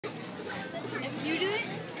If you do it?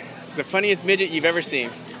 The funniest midget you've ever seen.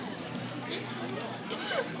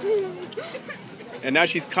 And now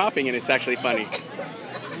she's coughing and it's actually funny.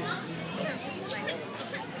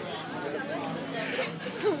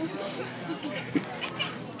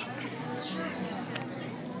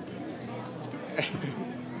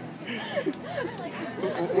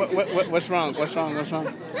 What's wrong? What's wrong? What's wrong?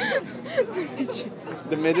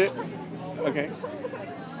 The midget? Okay.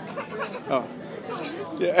 Oh.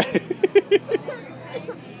 Yeah.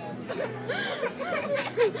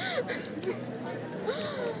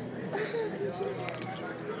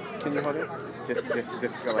 Can you hold it? Just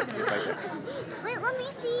go like that. Wait, let me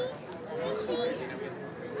see. Let me see.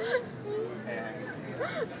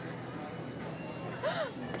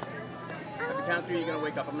 At the count of 3, you're going to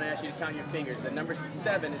wake up. I'm going to ask you to count your fingers. The number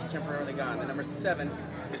 7 is temporarily gone. The number 7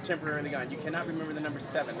 is temporarily gone. You cannot remember the number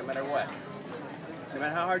 7 no matter what. No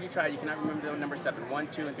matter how hard you try, you cannot remember the number 7. 1,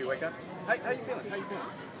 2, and 3. Wake up. How you feeling? How you feeling?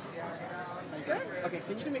 Good. Okay,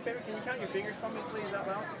 can you do me a favor? Can you count your fingers for me, please, out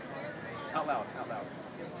loud? Out loud, out loud.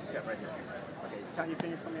 Just step right here. Okay, count your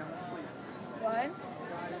fingers for me out loud, please. 1,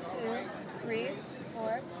 2, 3,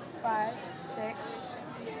 4, 5, 6,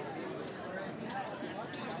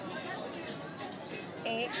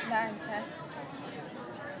 8, 9, 10.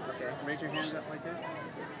 Okay, raise your hands up like this.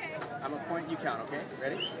 I'm going to point, you count, okay?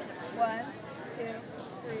 Ready? 1, 2,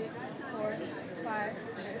 3, 4, 5,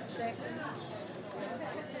 6.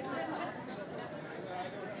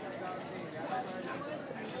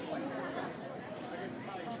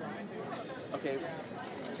 Okay,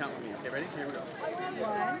 count with me. Okay, ready? Here we go. 1,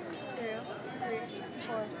 2, 3,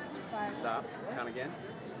 4, 5. Stop. Count again.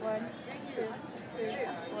 1, 2, 3,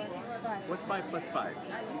 4, 5. What's 5 plus 5?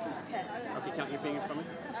 10. Okay, count your fingers for me.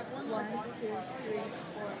 1, 2, 3,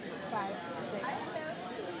 4, 5, 6.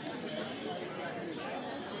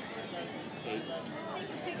 8.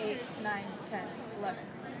 8, 9, 10, 11.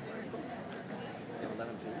 You have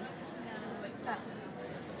 11 fingers? Ah.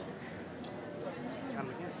 Count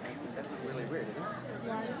them again. That's really weird, isn't it?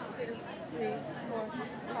 1, 2, 3, 4,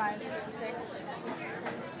 5, 6.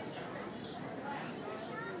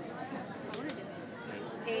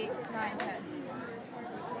 8, 9, 10.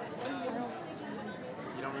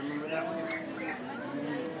 You don't remember that one?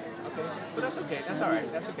 Okay, but that's okay. That's all right.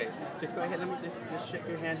 That's okay. Just go ahead. Let me just shake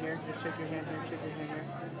your hand here. Just shake your hand here. Shake your hand here.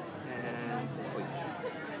 And sleep.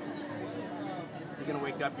 You're gonna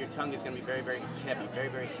wake up. Your tongue is gonna be very, very heavy. Very,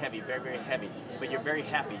 very heavy. Very, very heavy. But you're very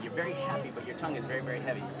happy. You're very happy, but your tongue is very, very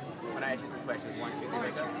heavy. When I ask you some questions, 1, 2, 3,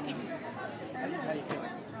 wake up. How you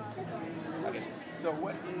feeling? Okay. So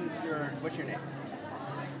what's your name?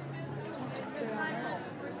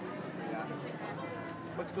 Yeah.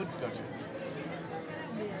 What school did you go to?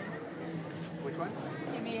 Which one?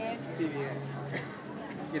 CBA. CVA.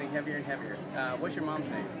 Getting heavier and heavier. What's your mom's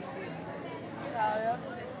name? Talia.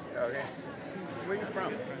 Okay. Where are you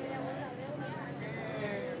from?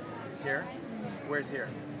 Here? Where's here?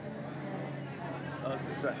 Oh, it's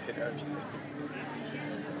this side.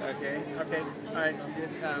 Okay. Okay. All right.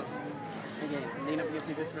 Just again, lean up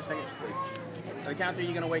against this for a second. Sleep. So the count 3,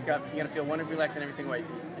 you're gonna wake up. You're gonna feel wonderfully relaxed in every single way.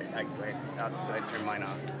 Go ahead. I'll go ahead and turn mine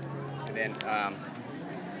off. And then